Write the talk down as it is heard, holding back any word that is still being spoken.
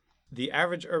The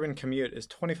average urban commute is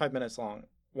 25 minutes long,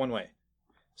 one way.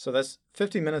 So that's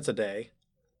 50 minutes a day.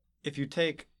 If you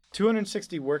take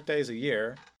 260 workdays a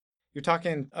year, you're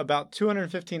talking about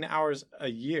 215 hours a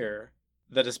year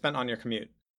that is spent on your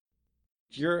commute.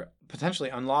 You're potentially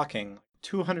unlocking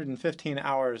 215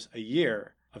 hours a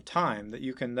year of time that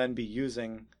you can then be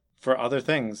using for other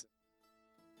things.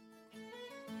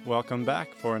 Welcome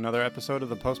back for another episode of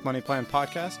the Post Money Plan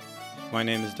podcast. My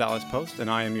name is Dallas Post, and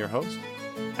I am your host.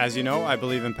 As you know, I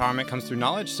believe empowerment comes through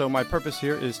knowledge, so my purpose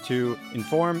here is to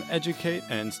inform, educate,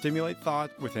 and stimulate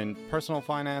thought within personal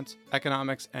finance,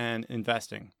 economics, and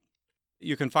investing.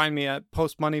 You can find me at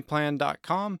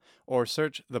postmoneyplan.com or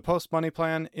search the Post Money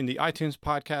Plan in the iTunes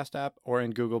podcast app or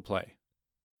in Google Play.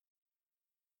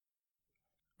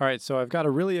 All right, so I've got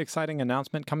a really exciting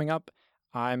announcement coming up.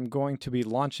 I'm going to be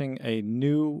launching a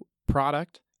new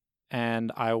product,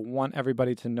 and I want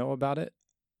everybody to know about it.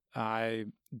 I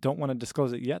don't want to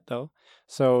disclose it yet, though,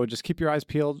 so just keep your eyes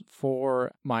peeled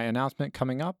for my announcement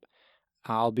coming up.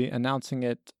 I'll be announcing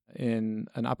it in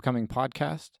an upcoming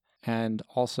podcast and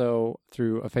also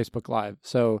through a Facebook Live,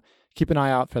 so keep an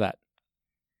eye out for that.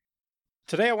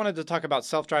 Today, I wanted to talk about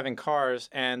self-driving cars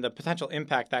and the potential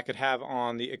impact that could have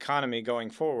on the economy going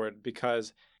forward,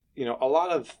 because a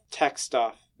lot of tech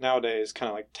stuff nowadays kind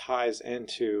of like ties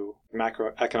into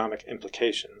macroeconomic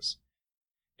implications.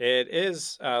 It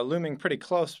is looming pretty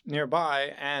close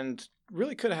nearby and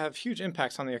really could have huge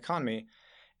impacts on the economy.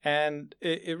 And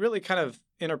it really kind of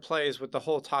interplays with the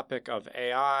whole topic of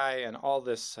AI and all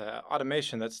this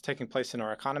automation that's taking place in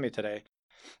our economy today.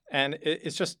 And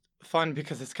it's just fun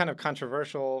because it's kind of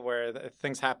controversial where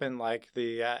things happen, like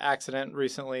the accident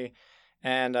recently.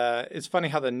 And it's funny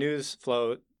how the news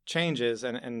flow changes.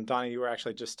 And Donnie, you were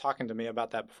actually just talking to me about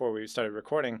that before we started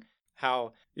recording.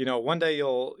 How, one day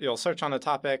you'll search on a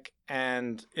topic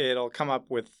and it'll come up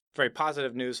with very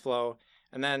positive news flow.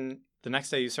 And then the next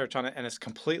day you search on it and it's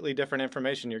completely different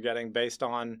information you're getting based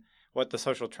on what the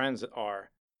social trends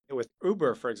are. With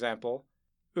Uber, for example,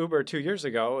 Uber 2 years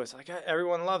ago, it's like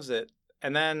everyone loves it.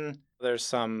 And then there's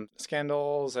some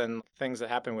scandals and things that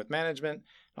happen with management.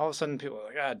 All of a sudden people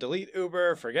are like, delete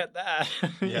Uber, forget that.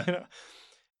 Yeah.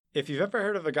 If you've ever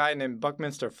heard of a guy named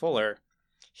Buckminster Fuller,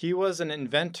 he was an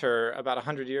inventor about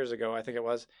 100 years ago, I think it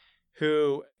was,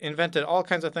 who invented all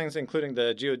kinds of things, including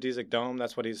the geodesic dome.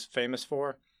 That's what he's famous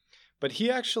for. But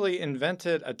he actually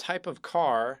invented a type of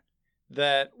car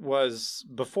that was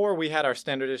before we had our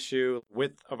standard issue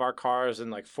width of our cars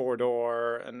and like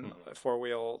four-door and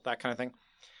four-wheel, that kind of thing.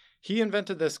 He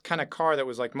invented this kind of car that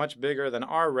was like much bigger than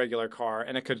our regular car,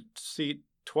 and it could seat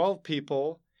 12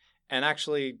 people and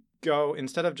actually go,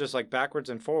 instead of just like backwards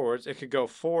and forwards, it could go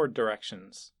 4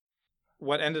 directions.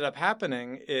 What ended up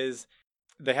happening is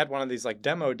they had one of these like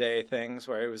demo day things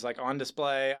where it was like on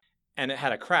display and it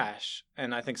had a crash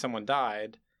and I think someone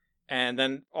died. And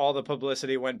then all the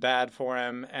publicity went bad for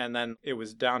him. And then it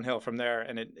was downhill from there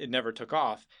and it never took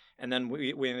off. And then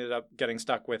we ended up getting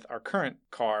stuck with our current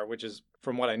car, which is,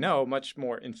 from what I know, much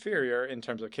more inferior in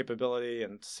terms of capability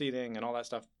and seating and all that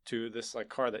stuff to this like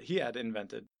car that he had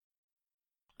invented.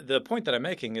 The point that I'm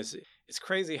making is it's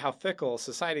crazy how fickle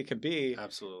society can be.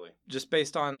 Absolutely. Just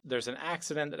based on there's an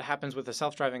accident that happens with a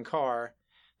self-driving car,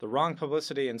 the wrong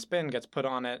publicity and spin gets put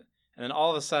on it, and then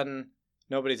all of a sudden,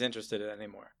 nobody's interested in it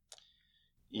anymore.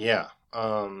 Yeah,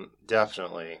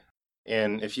 definitely.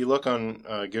 And if you look on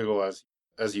Google,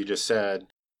 as you just said,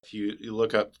 if you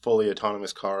look up fully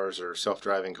autonomous cars or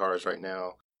self-driving cars right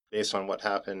now, based on what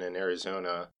happened in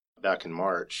Arizona back in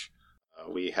March,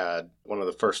 we had one of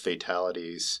the first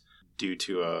fatalities due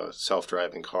to a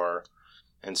self-driving car.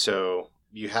 And so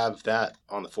you have that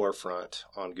on the forefront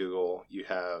on Google. You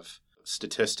have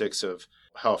statistics of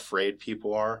how afraid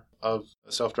people are of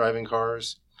self-driving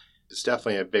cars. It's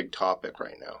definitely a big topic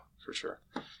right now, for sure.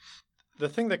 The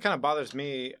thing that kind of bothers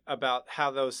me about how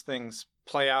those things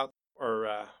play out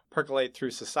or percolate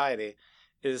through society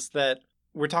is that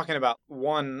we're talking about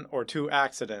 1 or 2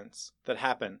 accidents that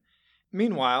happen.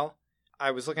 Meanwhile, I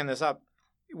was looking this up.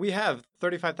 We have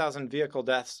 35,000 vehicle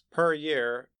deaths per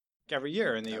year, every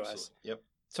year in the U.S. Yep.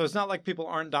 So it's not like people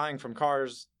aren't dying from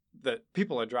cars that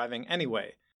people are driving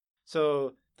anyway.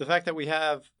 So the fact that we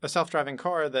have a self-driving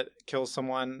car that kills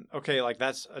someone, okay, like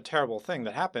that's a terrible thing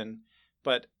that happened,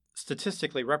 but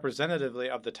statistically representatively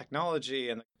of the technology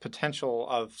and the potential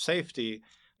of safety,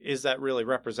 is that really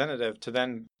representative to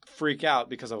then freak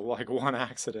out because of like one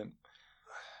accident?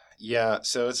 Yeah,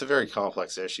 so it's a very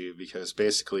complex issue because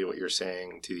basically what you're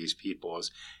saying to these people is,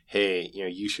 hey,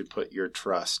 you should put your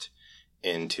trust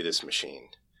into this machine.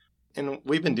 And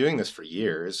we've been doing this for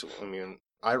years. I mean,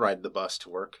 I ride the bus to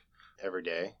work every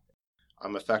day.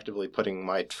 I'm effectively putting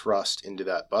my trust into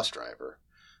that bus driver.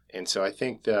 And so I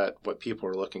think that what people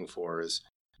are looking for is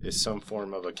some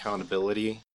form of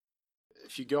accountability.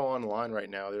 If you go online right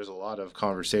now, there's a lot of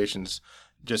conversations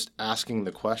just asking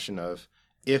the question of,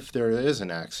 if there is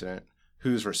an accident,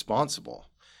 who's responsible?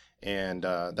 And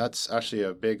that's actually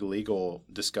a big legal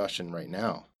discussion right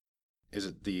now. Is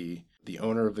it the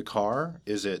owner of the car?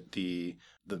 Is it the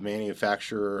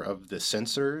manufacturer of the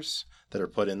sensors that are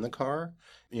put in the car?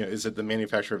 Is it the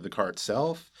manufacturer of the car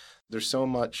itself? There's so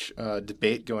much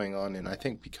debate going on, and I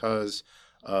think because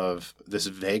of this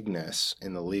vagueness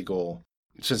in the legal,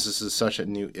 since this is such a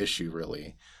new issue,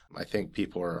 really, I think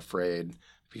people are afraid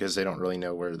because they don't really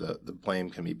know where the blame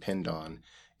can be pinned on.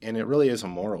 And it really is a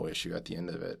moral issue at the end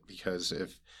of it, because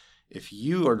if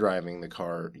you are driving the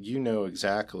car, you know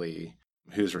exactly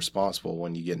who's responsible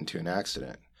when you get into an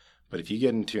accident. But if you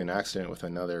get into an accident with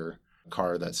another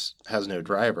car that has no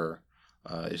driver,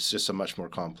 it's just a much more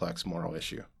complex moral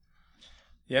issue.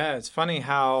 Yeah, it's funny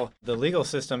how the legal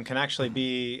system can actually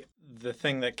be the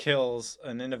thing that kills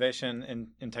an innovation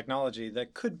in technology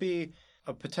that could be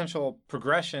a potential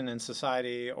progression in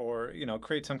society, or,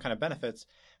 create some kind of benefits.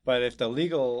 But if the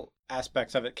legal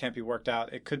aspects of it can't be worked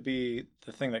out, it could be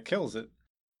the thing that kills it.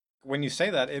 When you say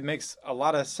that, it makes a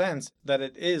lot of sense that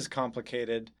it is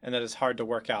complicated and that it's hard to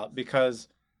work out, because,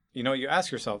 you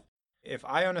ask yourself, if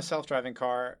I own a self-driving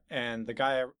car and the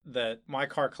guy that my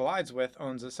car collides with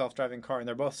owns a self-driving car and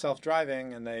they're both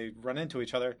self-driving and they run into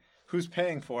each other, who's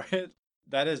paying for it?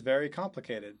 That is very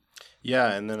complicated.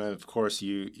 Yeah, and then of course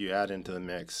you add into the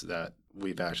mix that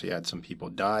we've actually had some people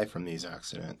die from these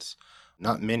accidents.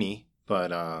 Not many,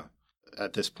 but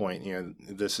at this point,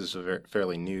 this is a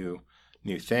fairly new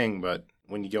thing. But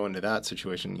when you go into that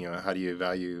situation, how do you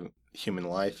value human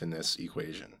life in this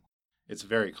equation? It's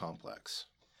very complex,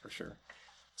 for sure.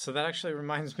 So that actually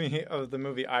reminds me of the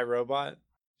movie I, Robot.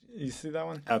 You see that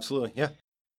one? Absolutely, yeah.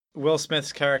 Will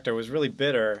Smith's character was really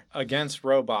bitter against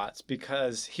robots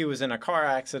because he was in a car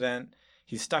accident,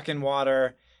 he's stuck in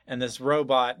water, and this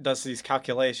robot does these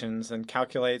calculations and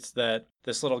calculates that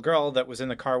this little girl that was in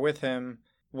the car with him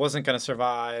wasn't going to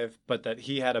survive, but that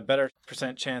he had a better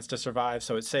percent chance to survive,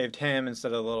 so it saved him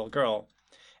instead of the little girl.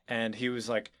 And he was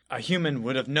like, a human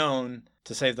would have known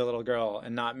to save the little girl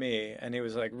and not me. And he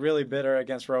was like really bitter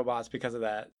against robots because of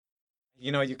that.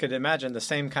 You could imagine the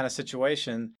same kind of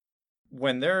situation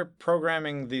when they're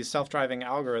programming these self-driving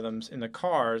algorithms in the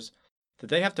cars, that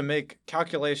they have to make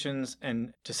calculations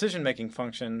and decision-making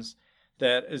functions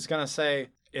that is going to say,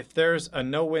 if there's a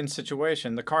no-win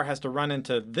situation, the car has to run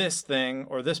into this thing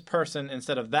or this person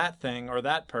instead of that thing or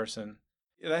that person.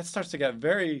 That starts to get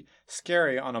very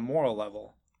scary on a moral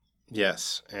level.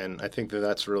 Yes, and I think that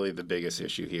that's really the biggest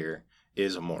issue here,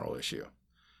 is a moral issue.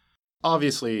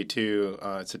 Obviously, too,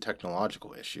 it's a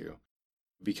technological issue,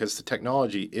 because the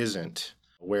technology isn't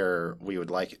where we would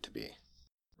like it to be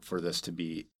for this to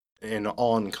be an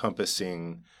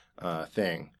all-encompassing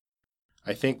thing.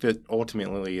 I think that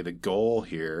ultimately the goal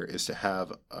here is to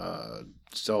have a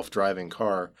self-driving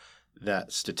car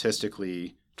that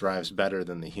statistically drives better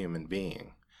than the human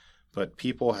being. But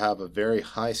people have a very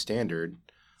high standard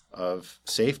of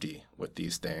safety with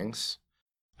these things.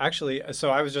 Actually, so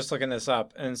I was just looking this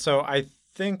up, and so I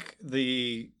think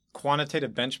the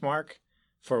quantitative benchmark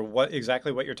for what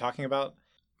you're talking about,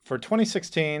 for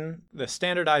 2016, the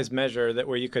standardized measure that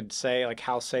where you could say like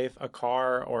how safe a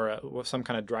car or some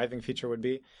kind of driving feature would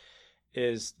be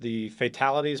is the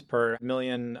fatalities per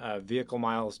million vehicle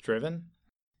miles driven.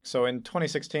 So in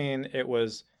 2016, it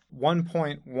was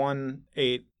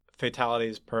 1.18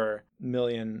 fatalities per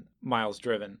million miles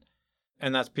driven.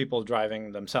 And that's people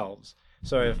driving themselves.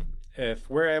 So if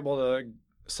we're able to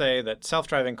say that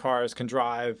self-driving cars can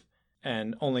drive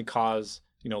and only cause,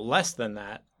 less than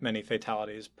that many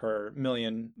fatalities per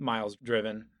million miles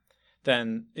driven,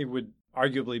 then it would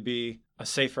arguably be a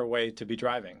safer way to be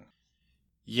driving.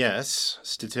 Yes,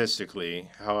 statistically.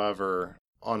 However,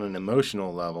 on an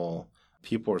emotional level,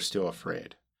 people are still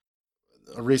afraid.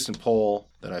 A recent poll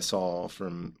that I saw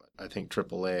from, I think,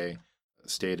 AAA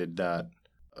stated that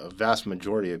a vast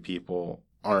majority of people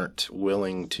aren't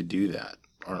willing to do that,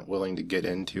 aren't willing to get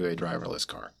into a driverless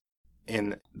car.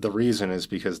 And the reason is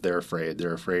because they're afraid.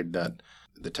 They're afraid that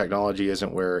the technology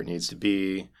isn't where it needs to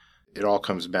be. It all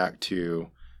comes back to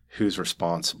who's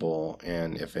responsible,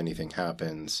 and if anything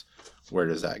happens, where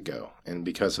does that go? And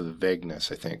because of the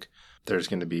vagueness, I think there's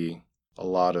going to be a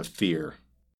lot of fear.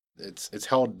 It's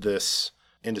held this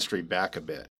industry back a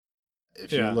bit.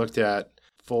 If you looked at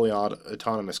fully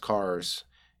autonomous cars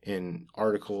in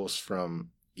articles from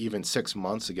even 6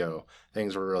 months ago,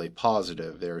 things were really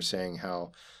positive. They were saying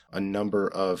how a number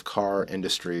of car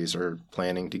industries are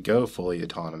planning to go fully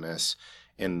autonomous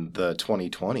in the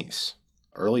 2020s,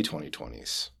 early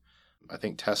 2020s. I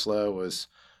think Tesla was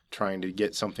trying to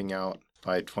get something out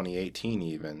by 2018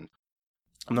 even.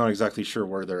 I'm not exactly sure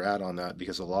where they're at on that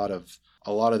because a lot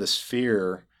of this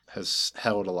fear has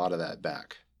held a lot of that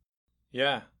back.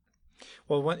 Yeah.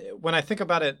 Well, when I think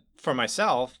about it for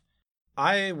myself,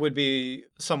 I would be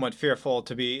somewhat fearful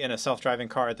to be in a self-driving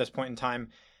car at this point in time,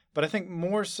 but I think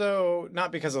more so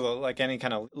not because of like any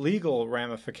kind of legal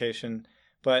ramification,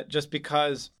 but just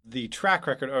because the track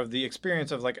record or the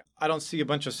experience of like I don't see a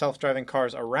bunch of self-driving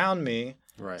cars around me.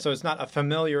 Right. So it's not a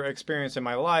familiar experience in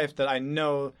my life that I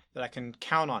know that I can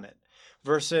count on it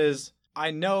versus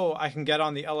I know I can get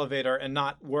on the elevator and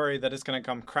not worry that it's going to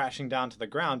come crashing down to the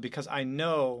ground because I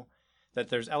know that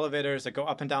there's elevators that go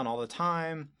up and down all the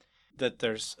time, that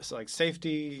there's like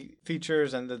safety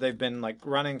features and that they've been like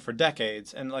running for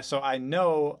decades. And like, so I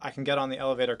know I can get on the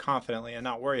elevator confidently and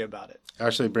not worry about it.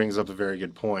 Actually brings up a very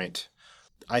good point.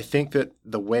 I think that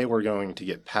the way we're going to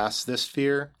get past this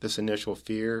fear, this initial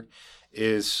fear,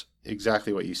 is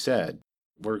exactly what you said.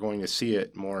 We're going to see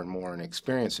it more and more and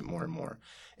experience it more and more.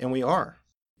 And we are.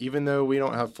 Even though we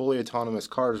don't have fully autonomous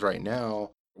cars right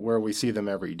now, where we see them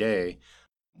every day,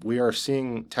 we are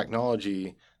seeing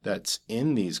technology that's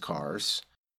in these cars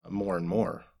more and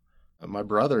more. My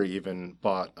brother even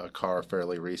bought a car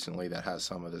fairly recently that has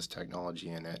some of this technology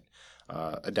in it.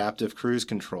 Adaptive cruise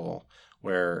control,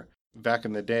 where back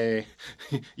in the day,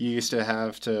 you used to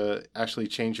have to actually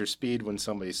change your speed when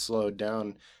somebody slowed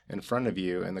down in front of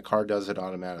you, and the car does it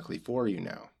automatically for you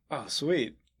now. Oh,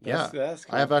 sweet. That's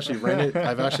cool. I've actually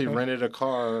rented a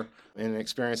car and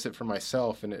experienced it for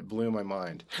myself, and it blew my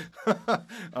mind.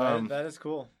 That is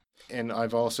cool. And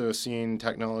I've also seen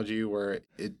technology where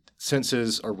it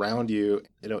senses around you.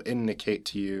 It'll indicate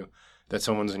to you that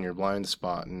someone's in your blind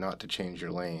spot and not to change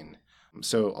your lane.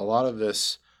 So a lot of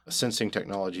this sensing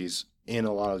technologies in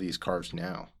a lot of these cars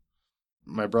now.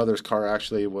 My brother's car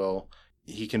actually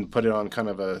he can put it on kind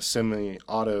of a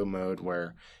semi-auto mode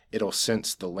where it'll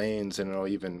sense the lanes and it'll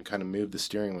even kind of move the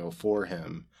steering wheel for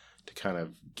him to kind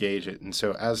of gauge it. And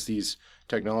so as these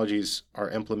technologies are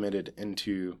implemented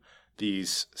into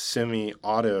these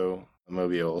semi-auto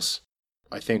mobiles,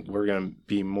 I think we're going to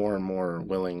be more and more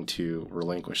willing to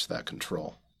relinquish that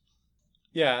control.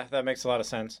 Yeah, that makes a lot of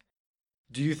sense.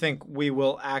 Do you think we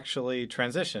will actually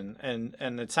transition?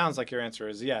 And it sounds like your answer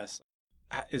is yes.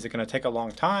 Is it going to take a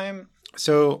long time?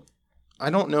 So I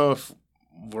don't know if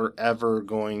we're ever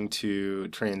going to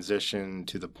transition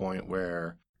to the point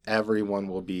where everyone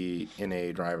will be in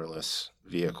a driverless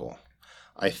vehicle.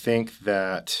 I think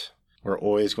that we're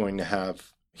always going to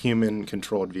have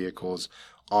human-controlled vehicles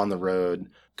on the road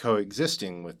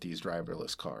coexisting with these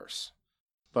driverless cars.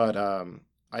 But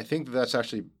I think that's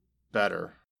actually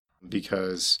better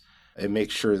because it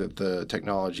makes sure that the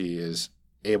technology is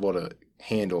able to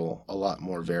handle a lot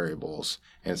more variables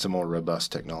and it's a more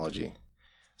robust technology.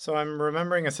 So I'm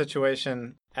remembering a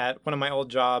situation at one of my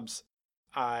old jobs.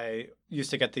 I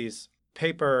used to get these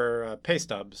paper pay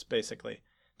stubs, basically,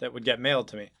 that would get mailed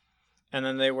to me. And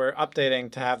then they were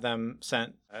updating to have them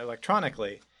sent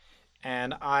electronically.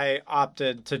 And I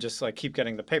opted to just like keep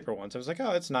getting the paper ones. I was like,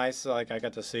 oh, it's nice. Like I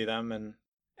got to see them. And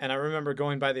I remember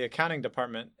going by the accounting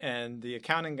department and the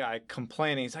accounting guy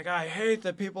complaining. He's like, I hate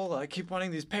that people like keep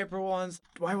wanting these paper ones.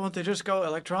 Why won't they just go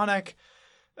electronic?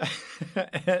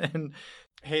 and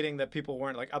hating that people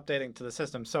weren't like updating to the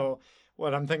system. So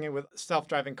what I'm thinking with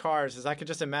self-driving cars is I could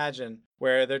just imagine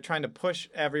where they're trying to push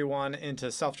everyone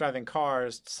into self-driving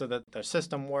cars so that their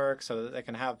system works, so that they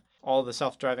can have all the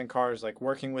self-driving cars like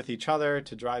working with each other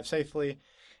to drive safely.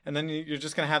 And then you're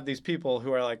just going to have these people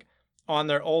who are like on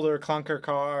their older clunker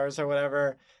cars or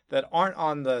whatever that aren't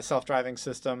on the self-driving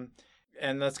system.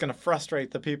 And that's going to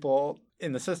frustrate the people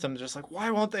in the system. Just like,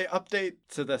 why won't they update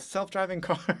to the self-driving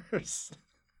cars?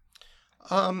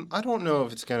 I don't know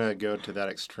if it's going to go to that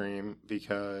extreme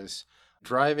because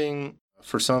driving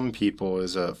for some people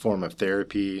is a form of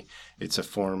therapy. It's a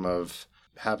form of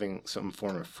having some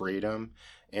form of freedom,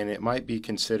 and it might be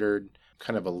considered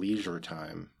kind of a leisure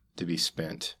time to be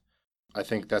spent. I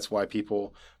think that's why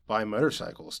people buy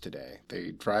motorcycles today.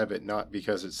 They drive it not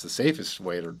because it's the safest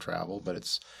way to travel, but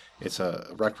it's a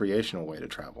recreational way to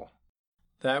travel.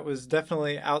 That was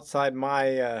definitely outside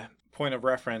my point of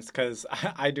reference because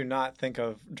I do not think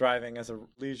of driving as a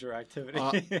leisure activity.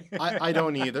 I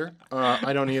don't either.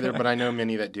 I don't either, but I know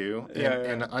many that do.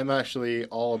 And I'm actually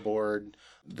all aboard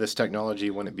this technology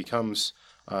when it becomes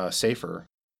safer.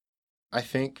 I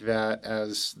think that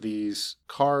as these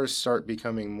cars start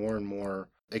becoming more and more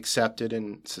accepted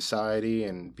in society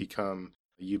and become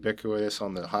ubiquitous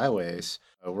on the highways,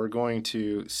 we're going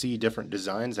to see different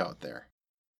designs out there.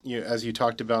 As you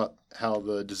talked about how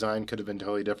the design could have been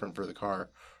totally different for the car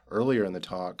earlier in the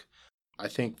talk, I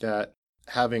think that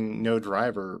having no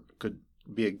driver could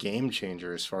be a game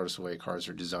changer as far as the way cars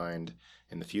are designed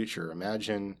in the future.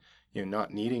 Imagine,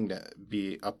 not needing to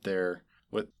be up there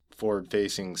with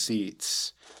forward-facing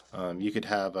seats. You could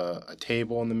have a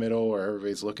table in the middle where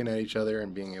everybody's looking at each other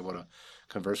and being able to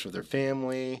converse with their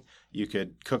family. You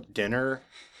could cook dinner.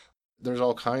 There's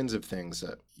all kinds of things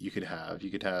that you could have.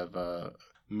 You could have a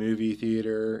movie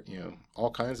theater,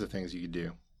 all kinds of things you could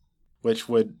do, which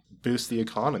would boost the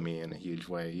economy in a huge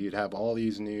way. You'd have all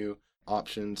these new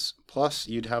options, plus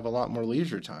you'd have a lot more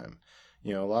leisure time.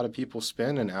 A lot of people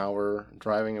spend an hour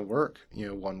driving to work,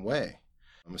 one way,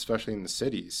 especially in the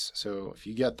cities. So if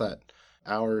you get that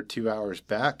hour, 2 hours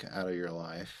back out of your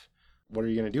life, what are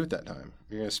you going to do with that time?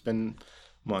 You're going to spend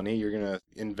money. You're going to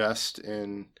invest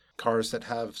in cars that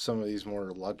have some of these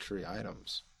more luxury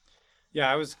items.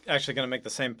 Yeah, I was actually going to make the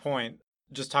same point,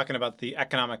 just talking about the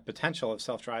economic potential of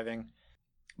self-driving.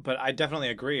 But I definitely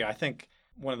agree. I think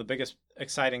one of the biggest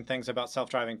exciting things about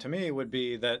self-driving to me would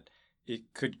be that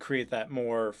it could create that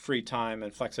more free time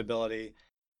and flexibility.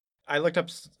 I looked up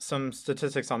some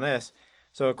statistics on this.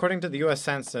 So according to the U.S.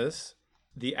 Census,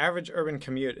 the average urban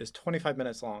commute is 25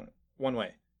 minutes long, one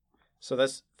way. So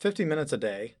that's 50 minutes a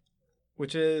day,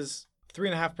 which is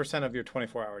 3.5% of your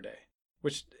 24-hour day,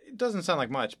 which doesn't sound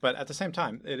like much, but at the same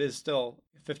time, it is still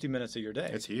 50 minutes of your day.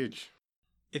 It's huge.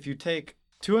 If you take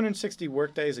 260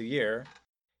 work days a year,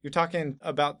 you're talking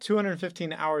about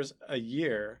 215 hours a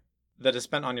year that is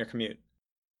spent on your commute.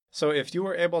 So if you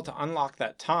were able to unlock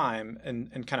that time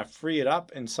and kind of free it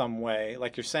up in some way,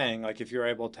 like you're saying, like if you're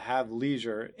able to have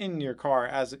leisure in your car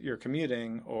as you're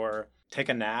commuting or take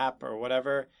a nap or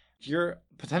whatever, you're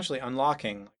potentially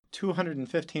unlocking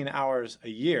 215 hours a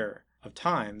year of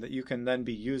time that you can then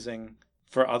be using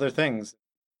for other things.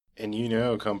 And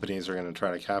companies are going to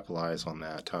try to capitalize on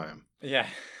that time. Yeah.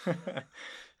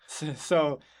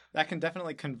 So that can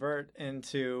definitely convert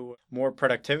into more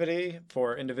productivity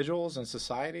for individuals and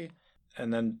society,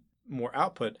 and then more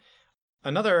output.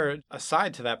 Another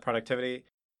aside to that productivity,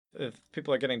 if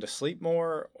people are getting to sleep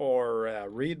more or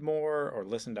read more or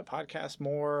listen to podcasts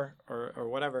more or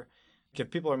whatever, if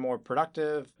people are more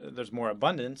productive, there's more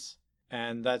abundance,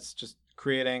 and that's just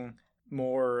creating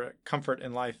more comfort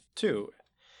in life too.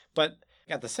 But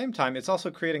at the same time, it's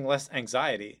also creating less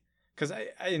anxiety, because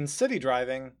in city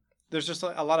driving, there's just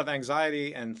a lot of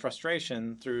anxiety and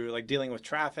frustration through like dealing with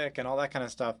traffic and all that kind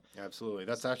of stuff. Absolutely.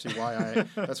 That's actually why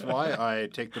I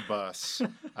take the bus.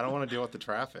 I don't want to deal with the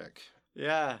traffic.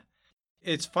 Yeah.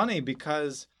 It's funny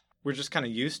because we're just kind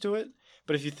of used to it.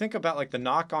 But if you think about like the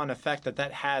knock-on effect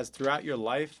that has throughout your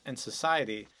life and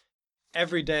society,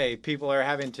 every day people are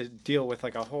having to deal with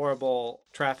like a horrible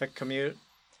traffic commute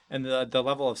and the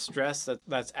level of stress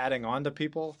that's adding on to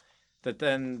people,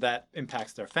 that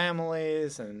impacts their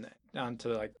families and onto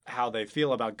like how they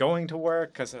feel about going to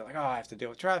work, because they're like, oh, I have to deal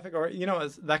with traffic, or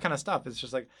it's that kind of stuff. It's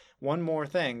just like one more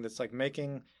thing that's like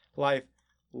making life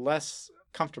less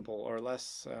comfortable or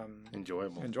less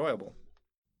enjoyable.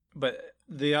 But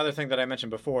the other thing that I mentioned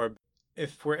before,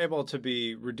 if we're able to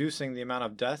be reducing the amount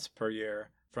of deaths per year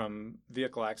from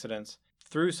vehicle accidents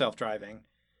through self-driving,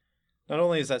 not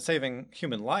only is that saving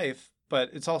human life, but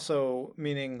it's also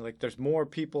meaning like there's more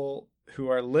people who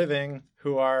are living,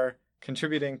 who are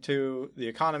contributing to the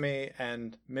economy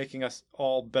and making us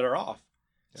all better off.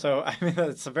 Yeah. So, I mean,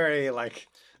 it's a very like...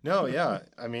 No, yeah.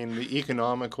 I mean, the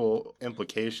economical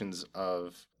implications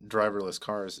of driverless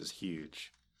cars is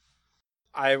huge.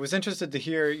 I was interested to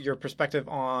hear your perspective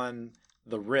on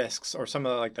the risks or some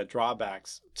of like the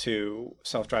drawbacks to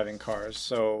self-driving cars.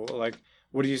 So, like,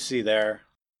 what do you see there?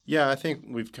 Yeah, I think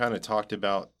we've kind of talked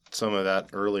about some of that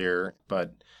earlier,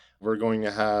 but we're going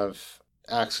to have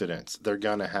accidents. They're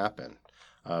going to happen,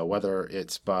 whether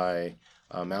it's by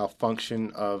a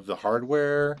malfunction of the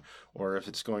hardware or if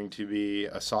it's going to be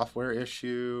a software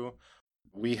issue.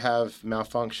 We have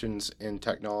malfunctions in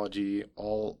technology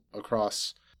all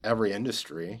across every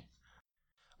industry.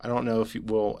 I don't know if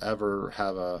we'll ever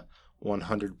have a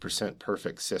 100%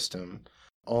 perfect system,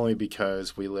 only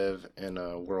because we live in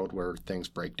a world where things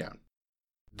break down.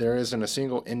 There isn't a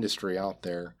single industry out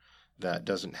there that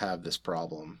doesn't have this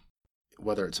problem,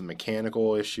 whether it's a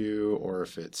mechanical issue or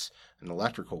if it's an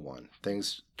electrical one.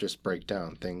 Things just break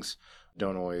down. Things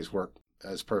don't always work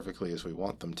as perfectly as we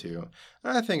want them to.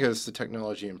 And I think as the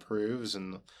technology improves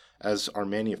and as our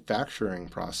manufacturing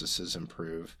processes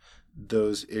improve,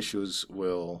 those issues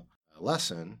will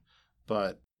lessen.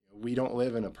 But we don't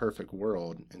live in a perfect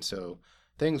world, and so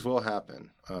things will happen.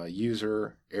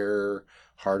 User error,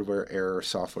 hardware error,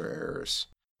 software errors.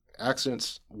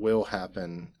 Accidents will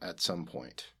happen at some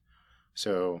point.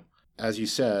 So, as you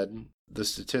said, the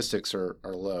statistics are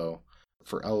low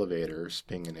for elevators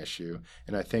being an issue.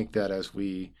 And I think that as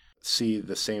we see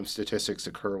the same statistics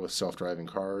occur with self-driving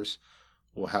cars,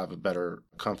 we'll have a better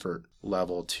comfort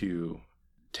level to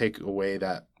take away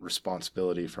that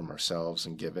responsibility from ourselves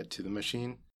and give it to the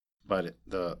machine. But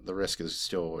the risk is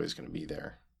still always going to be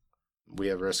there. We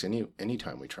have risk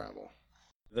anytime we travel.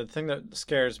 The thing that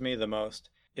scares me the most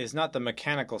is not the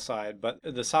mechanical side, but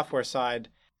the software side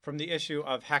from the issue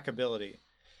of hackability.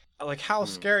 Like, how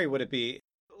scary would it be?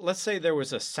 Let's say there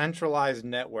was a centralized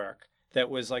network that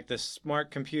was like this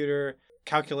smart computer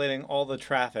calculating all the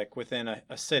traffic within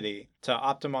a city to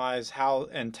optimize how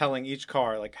and telling each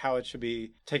car like how it should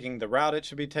be taking the route it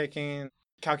should be taking,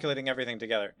 calculating everything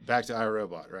together. Back to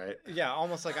iRobot, right? Yeah,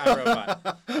 almost like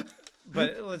iRobot.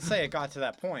 But let's say it got to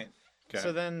that point. Okay.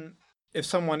 So then if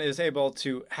someone is able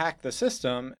to hack the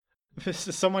system,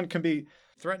 someone can be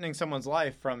threatening someone's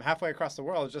life from halfway across the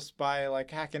world just by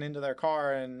like hacking into their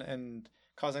car and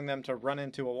causing them to run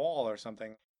into a wall or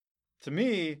something. To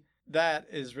me, that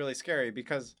is really scary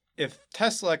because if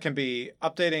Tesla can be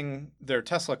updating their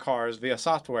Tesla cars via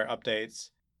software updates,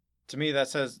 to me that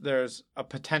says there's a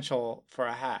potential for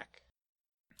a hack.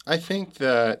 I think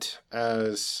that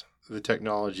as the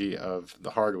technology of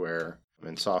the hardware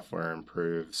and software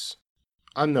improves,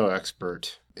 I'm no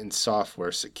expert in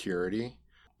software security,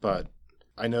 but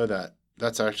I know that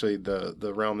that's actually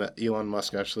the realm that Elon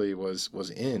Musk actually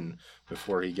was in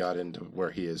before he got into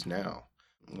where he is now,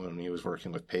 when he was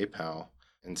working with PayPal.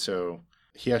 And so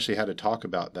he actually had to talk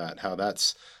about that, how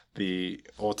that's the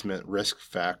ultimate risk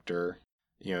factor,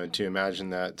 to imagine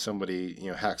that somebody,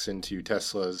 hacks into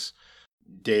Tesla's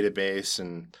database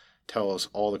and tells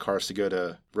all the cars to go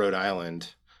to Rhode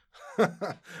Island.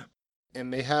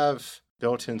 And they have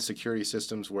built-in security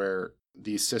systems where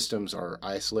these systems are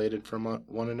isolated from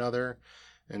one another.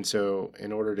 And so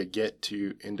in order to get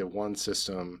into one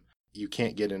system, you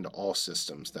can't get into all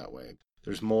systems that way.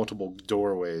 There's multiple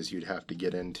doorways you'd have to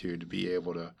get into to be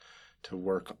able to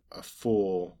work a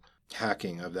full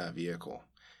hacking of that vehicle.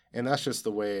 And that's just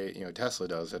the way, Tesla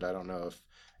does it. I don't know if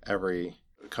every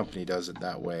company does it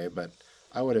that way, but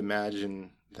I would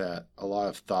imagine that a lot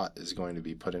of thought is going to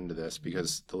be put into this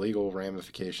because the legal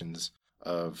ramifications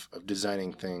of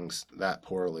designing things that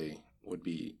poorly would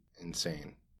be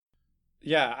insane.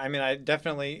 Yeah, I mean, I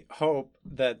definitely hope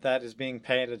that is being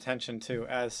paid attention to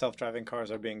as self-driving cars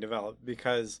are being developed,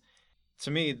 because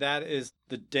to me, that is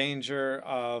the danger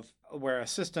of where a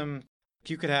system,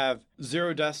 you could have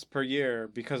 0 deaths per year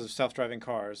because of self-driving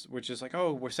cars, which is like,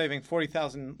 oh, we're saving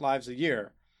 40,000 lives a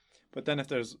year. But then if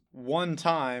there's one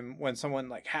time when someone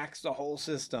like hacks the whole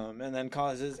system and then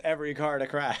causes every car to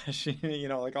crash,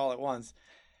 like all at once,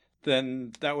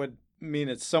 then that would mean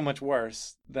it's so much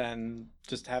worse than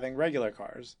just having regular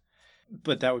cars.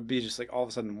 But that would be just like all of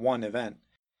a sudden one event.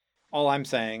 All I'm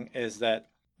saying is that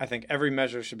I think every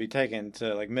measure should be taken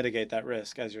to like mitigate that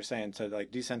risk, as you're saying, to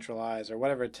like decentralize or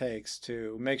whatever it takes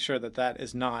to make sure that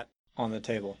is not on the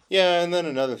table. Yeah, and then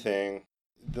another thing,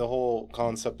 the whole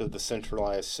concept of the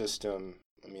centralized system,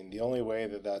 I mean, the only way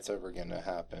that that's ever going to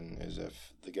happen is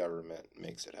if the government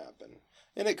makes it happen.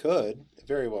 And it could. It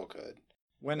very well could.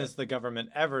 When has the government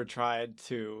ever tried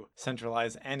to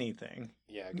centralize anything?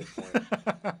 Yeah, good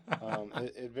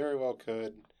point. It very well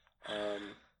could.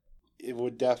 It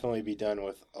would definitely be done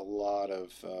with a lot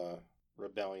of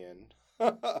rebellion.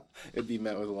 It'd be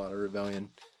met with a lot of rebellion.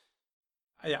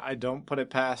 I don't put it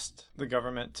past the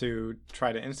government to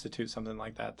try to institute something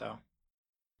like that, though.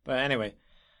 But anyway,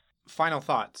 final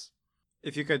thoughts.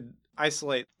 If you could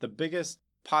isolate the biggest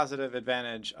positive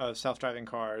advantage of self-driving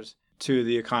cars to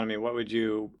the economy, what would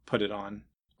you put it on?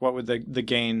 What would the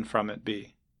gain from it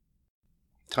be?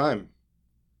 Time.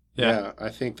 Yeah, I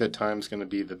think that time's going to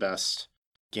be the best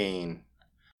gain.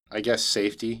 I guess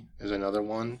safety is another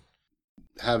one.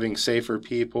 Having safer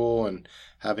people and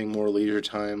having more leisure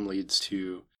time leads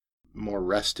to more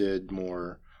rested,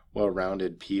 more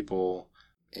well-rounded people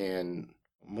and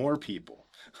more people,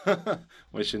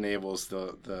 which enables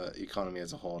the economy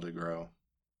as a whole to grow.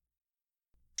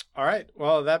 All right.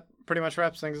 Well, that pretty much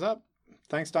wraps things up.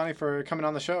 Thanks, Donnie, for coming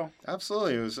on the show.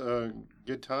 Absolutely. It was a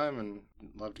good time and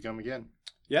love to come again.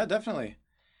 Yeah, definitely.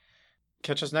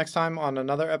 Catch us next time on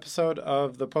another episode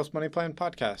of the Post Money Plan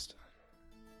podcast.